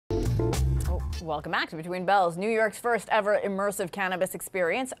Welcome back to Between Bells. New York's first ever immersive cannabis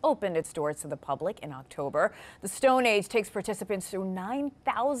experience opened its doors to the public in October. The Stone Age takes participants through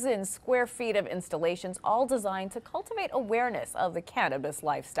 9,000 square feet of installations, all designed to cultivate awareness of the cannabis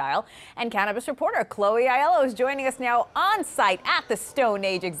lifestyle. And cannabis reporter Chloe Aiello is joining us now on site at the Stone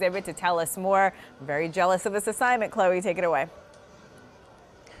Age exhibit to tell us more. I'm very jealous of this assignment. Chloe, take it away.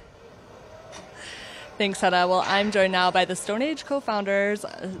 Thanks, Hannah. Well, I'm joined now by the Stone Age co-founders,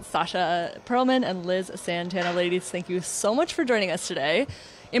 Sasha, Perelman, and Liz Santana. Ladies, thank you so much for joining us today.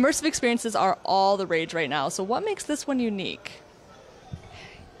 Immersive experiences are all the rage right now, so what makes this one unique?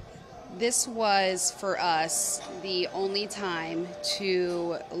 This was, for us, the only time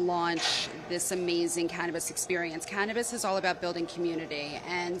to launch this amazing cannabis experience. Cannabis is all about building community,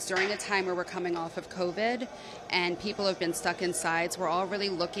 and during a time where we're coming off of COVID and people have been stuck inside, we're all really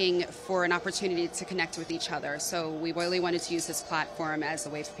looking for an opportunity to connect with each other. So we really wanted to use this platform as a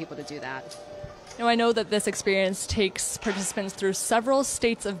way for people to do that. Now, I know that this experience takes participants through several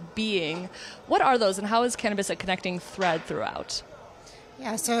states of being. What are those, and how is cannabis a connecting thread throughout?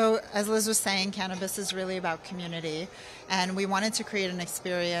 Yeah, so as Liz was saying, cannabis is really about community, and we wanted to create an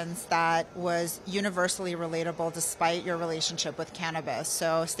experience that was universally relatable despite your relationship with cannabis.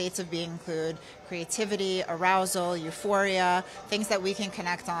 So states of being include creativity, arousal, euphoria, things that we can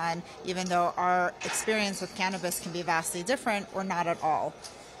connect on, even though our experience with cannabis can be vastly different or not at all.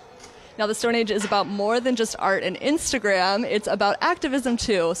 Now, the Stone Age is about more than just art and Instagram. It's about activism,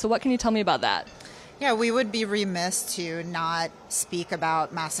 too. So what can you tell me about that? Yeah, we would be remiss to not speak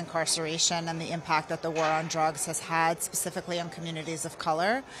about mass incarceration and the impact that the war on drugs has had specifically on communities of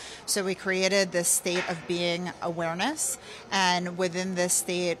color. So we created this state of being awareness, and within this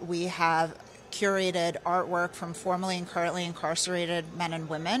state we have curated artwork from formerly and currently incarcerated men and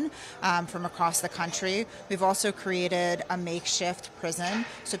women from across the country. We've also created a makeshift prison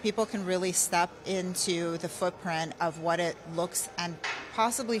so people can really step into the footprint of what it looks and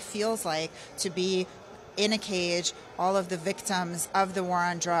possibly feels like to be in a cage, all of the victims of the war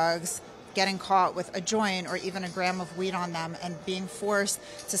on drugs getting caught with a joint or even a gram of weed on them and being forced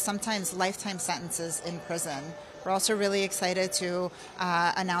to sometimes lifetime sentences in prison. We're also really excited to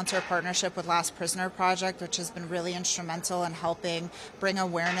announce our partnership with Last Prisoner Project, which has been really instrumental in helping bring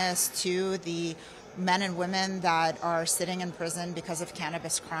awareness to the men and women that are sitting in prison because of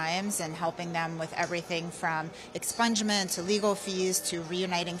cannabis crimes and helping them with everything from expungement to legal fees to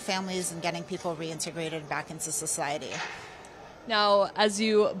reuniting families and getting people reintegrated back into society. Now, as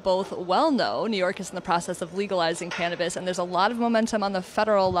you both well know, New York is in the process of legalizing cannabis, and there's a lot of momentum on the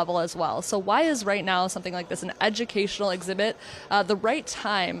federal level as well. So why is right now something like this, an educational exhibit, the right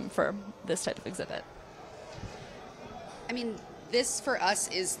time for this type of exhibit? I mean, this for us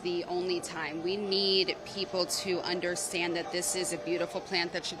is the only time. We need people to understand that this is a beautiful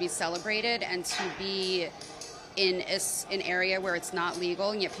plant that should be celebrated, and to be in an area where it's not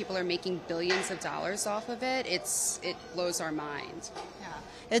legal and yet people are making billions of dollars off of it, it blows our mind. Yeah.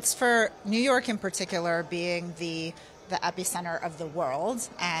 It's for New York in particular being the epicenter of the world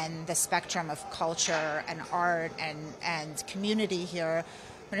and the spectrum of culture and art and community here.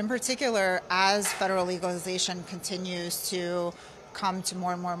 But in particular, as federal legalization continues to come to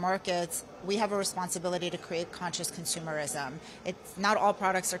more and more markets, we have a responsibility to create conscious consumerism. It's not all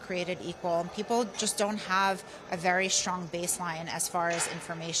products are created equal. People just don't have a very strong baseline as far as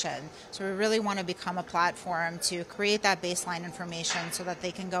information. So we really want to become a platform to create that baseline information so that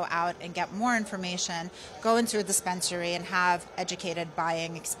they can go out and get more information, go into a dispensary and have educated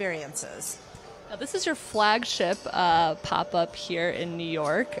buying experiences. Now, this is your flagship pop-up here in New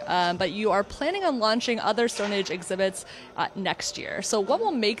York, but you are planning on launching other Stone Age exhibits next year. So what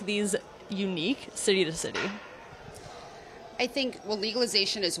will make these unique city to city? I think, well,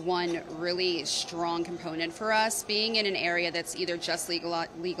 legalization is one really strong component for us. Being in an area that's either just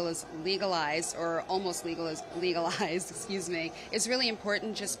legalized or almost legalized, excuse me, is really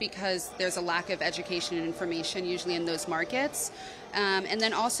important just because there's a lack of education and information usually in those markets. And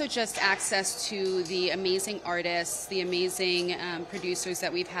then also just access to the amazing artists, the amazing producers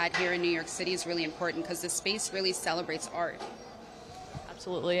that we've had here in New York City is really important because the space really celebrates art.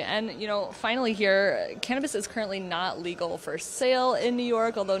 Absolutely. And, you know, finally here, cannabis is currently not legal for sale in New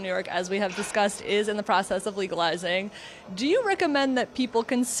York, although New York, as we have discussed, is in the process of legalizing. Do you recommend that people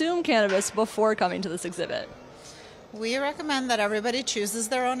consume cannabis before coming to this exhibit? We recommend that everybody chooses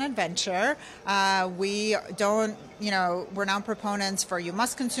their own adventure. We don't, we're not proponents for you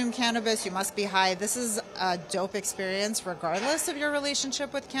must consume cannabis, you must be high. This is a dope experience regardless of your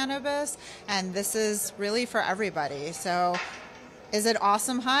relationship with cannabis, and this is really for everybody. So is it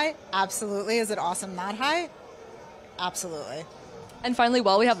awesome high? Absolutely. Is it awesome not high? Absolutely. And finally,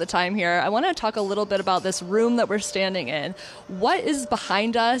 while we have the time here, I want to talk a little bit about this room that we're standing in. What is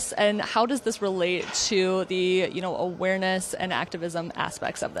behind us, and how does this relate to the, awareness and activism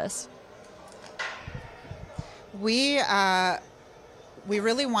aspects of this? We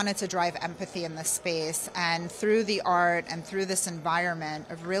really wanted to drive empathy in this space, and through the art and through this environment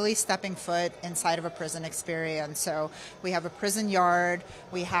of really stepping foot inside of a prison experience. So we have a prison yard,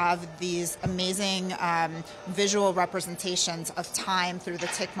 we have these amazing visual representations of time through the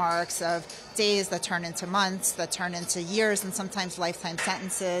tick marks of days that turn into months, that turn into years, and sometimes lifetime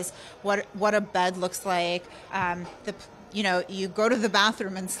sentences, what a bed looks like, you go to the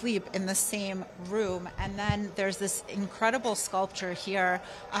bathroom and sleep in the same room. And then there's this incredible sculpture here.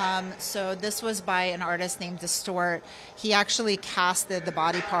 So this was by an artist named Distort. He actually casted the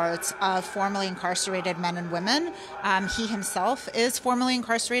body parts of formerly incarcerated men and women. He himself is formerly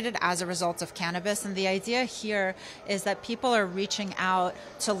incarcerated as a result of cannabis. And the idea here is that people are reaching out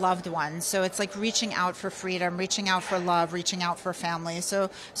to loved ones. So it's like reaching out for freedom, reaching out for love, reaching out for family. So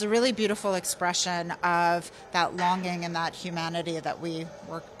it's a really beautiful expression of that longing and that humanity that we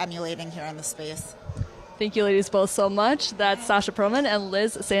were emulating here in the space. Thank you, ladies, both so much. That's Sasha Perelman and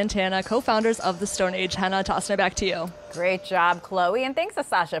Liz Santana, co-founders of the Stone Age. Hannah, tossing it back to you. Great job, Chloe. And thanks to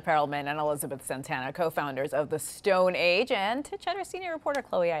Sasha Perelman and Elizabeth Santana, co-founders of the Stone Age, and to Cheddar senior reporter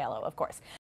Chloe Aiello, of course.